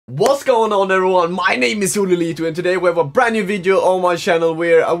What's going on everyone, my name is Ulilito and today we have a brand new video on my channel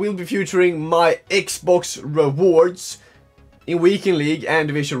where I will be featuring my Xbox rewards in Weekend League and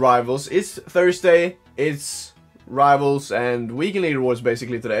Division Rivals. It's Thursday, it's Rivals and Weekend League rewards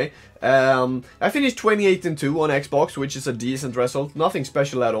basically today. I finished 28-2 on Xbox, which is a decent result, nothing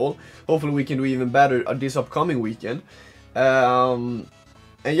special at all. Hopefully we can do even better this upcoming weekend. And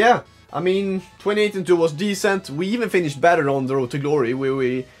yeah, I mean 28-2 was decent. We even finished better on the Road to Glory where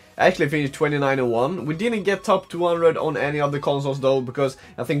we actually finished 29-1. We didn't get top 200 on any of the consoles though, because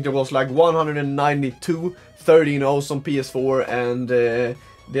I think there was like 192 30-0 on PS4 and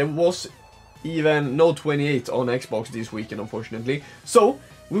there was even no 28 on Xbox this weekend unfortunately. So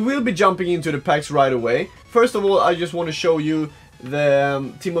we will be jumping into the packs right away. First of all, I just want to show you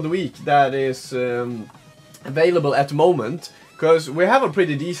the Team of the Week that is available at the moment, because we have a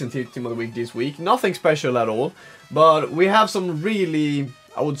pretty decent Team of the Week this week. Nothing special at all, but we have some really,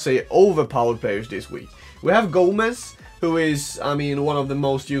 I would say, overpowered players this week. We have Gomez, who is, I mean, one of the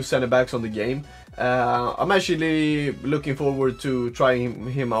most used center backs on the game. I'm actually looking forward to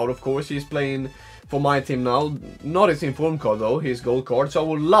trying him out, of course. He's playing for my team now. Not his inform card though, his gold card. So I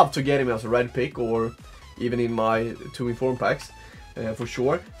would love to get him as a red pick or even in my 2 inform packs for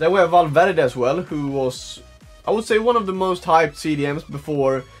sure. Then we have Valverde as well, who was, I would say, one of the most hyped CDMs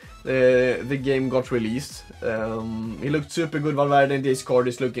before the game got released. He looked super good, Valverde, and this card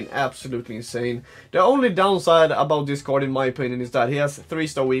is looking absolutely insane. The only downside about this card in my opinion is that he has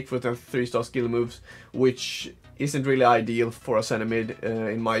 3-star weak foot and 3-star skill moves, which isn't really ideal for a center mid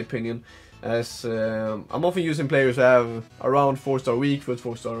in my opinion, as I'm often using players who have around 4-star weak foot,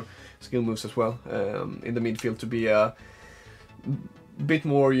 4-star skill moves as well in the midfield to be a bit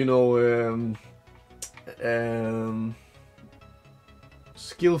more, you know,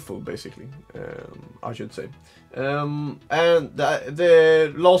 skillful basically, I should say. And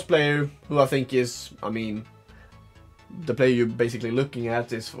the last player who I think is, I mean, the player you're basically looking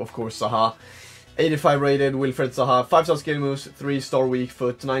at is of course Zaha. 85 rated Wilfred Zaha, 5-star skill moves, 3-star weak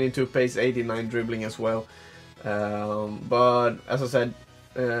foot, 92 pace, 89 dribbling as well. But as I said,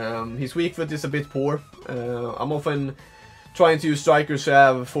 his weak foot is a bit poor. I'm often trying to use strikers who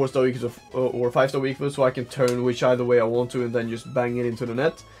have 4-star weak foot or 5-star weak foot, so I can turn which either way I want to and then just bang it into the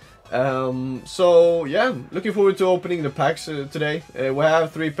net. So yeah, looking forward to opening the packs today. We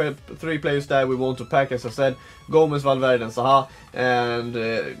have three players that we want to pack, as I said: Gomez, Valverde, and Zaha. And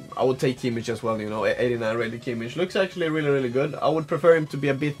I would take Kimmich as well. You know, 89 rated Kimmich looks actually really good. I would prefer him to be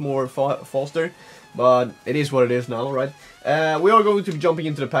a bit more faster, but it is what it is now, right? We are going to be jumping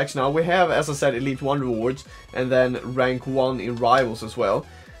into the packs now. We have, as I said, Elite 1 rewards and then rank 1 in Rivals as well.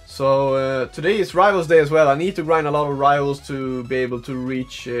 So today is Rivals Day as well. I need to grind a lot of Rivals to be able to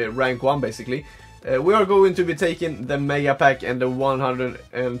reach rank 1 basically. We are going to be taking the Mega Pack and the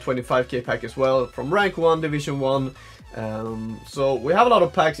 125k pack as well from rank 1, Division 1. So we have a lot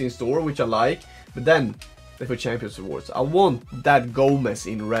of packs in store, which I like. But then, for Champions Rewards, I want that Gomez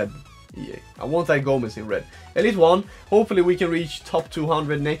in red. Yeah, I want that Gomez in red. Elite 1, hopefully we can reach top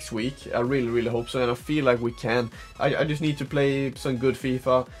 200 next week. I really hope so, and I feel like we can. I just need to play some good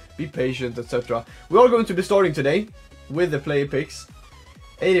FIFA, be patient, etc. We are going to be starting today with the player picks.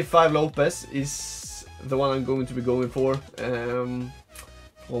 85 Lopez is the one I'm going to be going for, from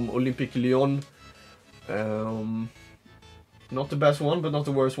Olympique Lyon. Not the best one, but not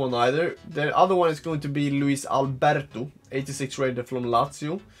the worst one either. The other one is going to be Luis Alberto, 86 rated from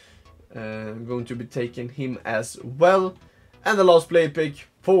Lazio. I'm going to be taking him as well. And the last play pick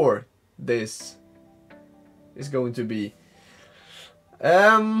for this is going to be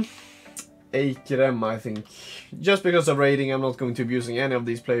Eikrem, I think. Just because of rating, I'm not going to be using any of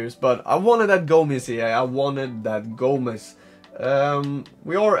these players, but I wanted that Gomez here. I wanted that Gomez.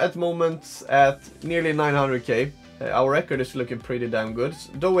 We are at the moment at nearly 900k. Our record is looking pretty damn good,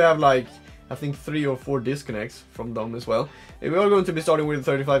 though we have like, I think 3 or 4 disconnects from them as well. We are going to be starting with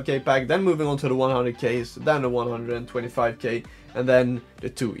the 35k pack, then moving on to the 100ks, then the 125k, and then the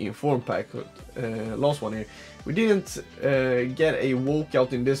 2 inform pack. Last one here. We didn't get a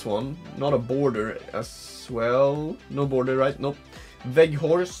walkout in this one, not a border as well. No border, right? Nope.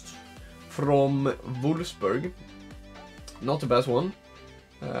 Weghorst from Wolfsburg. Not the best one.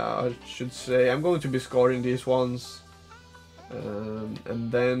 I should say I'm going to be scoring these ones. And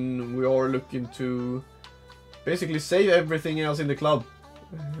then we are looking to basically save everything else in the club,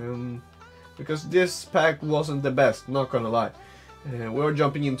 because this pack wasn't the best, not gonna lie. We are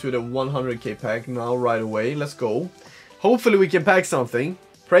jumping into the 100k pack now right away. Let's go. Hopefully we can pack something.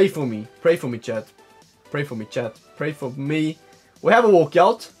 Pray for me chat. Pray for me chat. Pray for me. We have a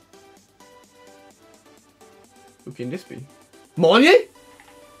walkout. Who can this be? Manje?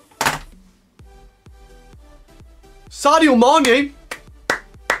 Sadio Mane!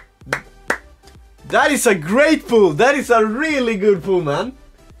 That is a great pull! That is a really good pull, man!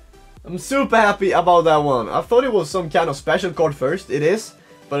 I'm super happy about that one. I thought it was some kind of special card first. It is.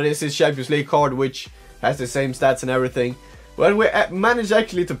 But it is his Champions League card, which has the same stats and everything. Well, we managed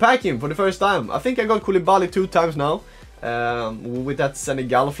actually to pack him for the first time. I think I got Koulibaly 2 times now. With that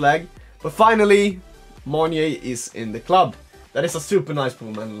Senegal flag. But finally, Mane is in the club. That is a super nice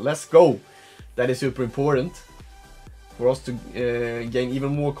pull, man. Let's go. That is super important. For us to gain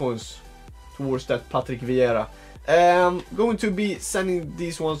even more coins towards that Patrick Vieira. Going to be sending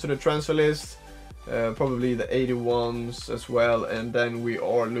these ones to the transfer list. Probably the 81s as well. And then we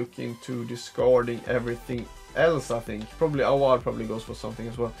are looking to discarding everything else, I think. Probably Awar probably goes for something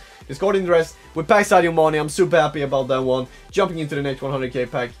as well. Discarding the rest. We pack Sadio Mane. I'm super happy about that one. Jumping into the next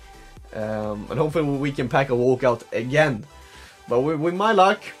 100k pack. And hopefully we can pack a walkout again. But with my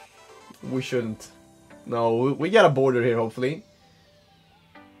luck, we shouldn't. No, we get a border here, hopefully.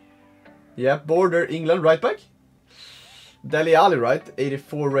 Yeah, border England, right back. Dele Alli, right?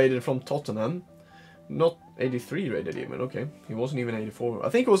 84 rated from Tottenham. Not 83 rated even, okay. He wasn't even 84. I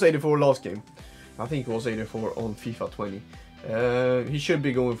think it was 84 last game. I think it was 84 on FIFA 20. He should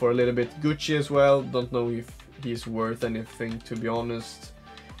be going for a little bit. Gucci as well. Don't know if he's worth anything, to be honest.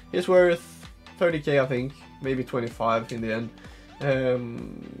 He's worth 30k, I think. Maybe 25 in the end.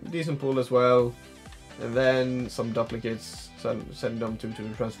 Decent pull as well. And then some duplicates. Send them to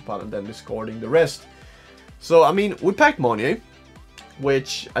the transfer pile and then discarding the rest. So, I mean, we packed Mane,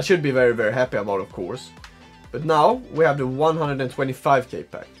 which I should be very, very happy about, of course. But now, we have the 125k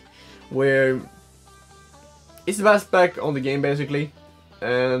pack, where it's the best pack on the game, basically.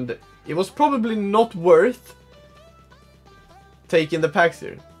 And it was probably not worth taking the packs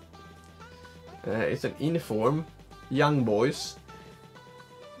here. It's an inform, young boys,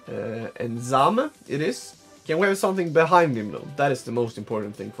 and Zame, it is. Can we have something behind him, though? That is the most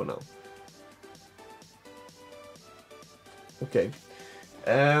important thing for now. Okay.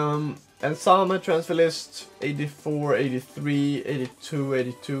 And Sama transfer list 84, 83, 82,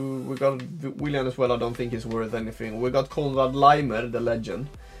 82. We got Willian as well. I don't think he's worth anything. We got Konrad Leimer, the legend.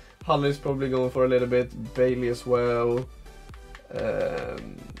 Hull is probably going for a little bit. Bailey as well.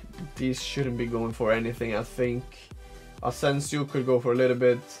 These shouldn't be going for anything, I think. Asensio could go for a little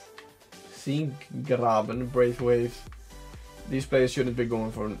bit. Sinkgraben, Braithwaite. These players shouldn't be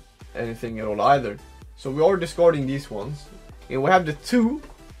going for anything at all either. So we are discarding these ones. And we have the 2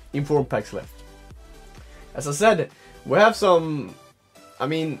 inform packs left. As I said, we have some... I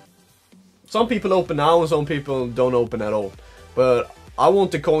mean, some people open now and some people don't open at all. But I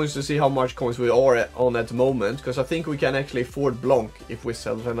want the coins to see how much coins we are on at the moment. Because I think we can actually afford Blanc if we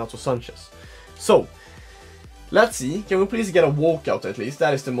sell Renato Sanchez. So, let's see. Can we please get a walkout at least?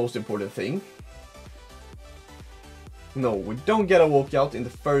 That is the most important thing. No, we don't get a walkout in the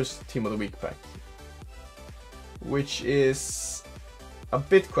first Team of the Week pack. Which is a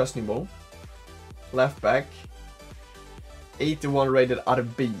bit questionable. Left back. 81 rated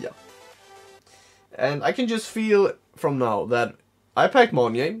Arbia. And I can just feel from now that I packed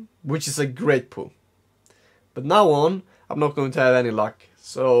Mane, which is a great pull. But now on, I'm not going to have any luck.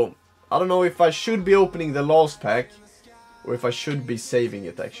 So, I don't know if I should be opening the last pack, or if I should be saving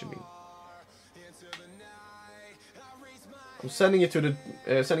it actually. I'm sending it to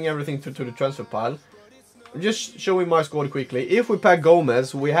the, sending everything to the transfer pile. I'm just showing my squad quickly. If we pack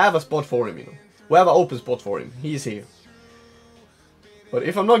Gomez, we have a spot for him, you know. We have an open spot for him. He's here. But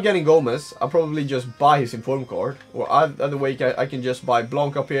if I'm not getting Gomez, I'll probably just buy his inform card. Or other way, I can just buy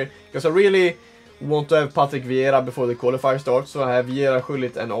Blanc up here. Because I really want to have Patrick Vieira before the qualifier starts. So I have Vieira,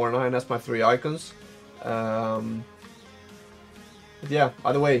 Gullit and R9 as my 3 icons. But yeah,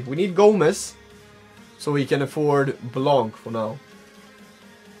 either way, we need Gomez. So we can afford Blanc for now.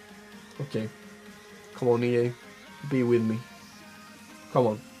 Okay. Come on, EA. Be with me. Come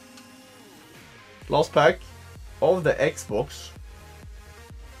on. Last pack of the Xbox.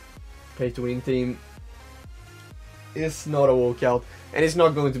 Pay to win team. Is not a walkout. And it's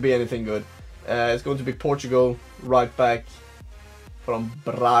not going to be anything good. It's going to be Portugal. Right back. From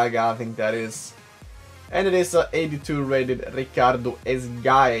Braga, I think that is. And it is a 82 rated Ricardo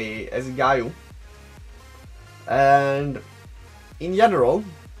Esgaio. And in general,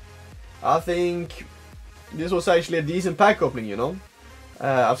 I think this was actually a decent pack opening, you know.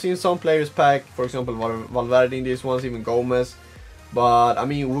 I've seen some players pack, for example, Valverde in these ones, even Gomez. But, I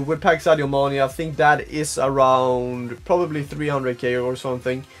mean, we pack Sadio Mane, I think that is around probably 300k or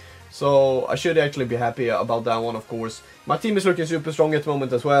something. So, I should actually be happy about that one, of course. My team is looking super strong at the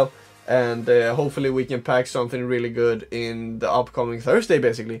moment as well. and hopefully we can pack something really good in the upcoming Thursday,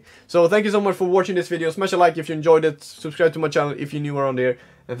 basically. So thank you so much for watching this video. Smash a like if you enjoyed it, subscribe to my channel if you're new around here,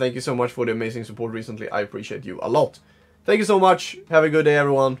 and thank you so much for the amazing support recently. I appreciate you a lot. Thank you so much, have a good day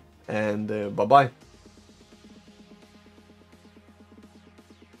everyone, and bye bye.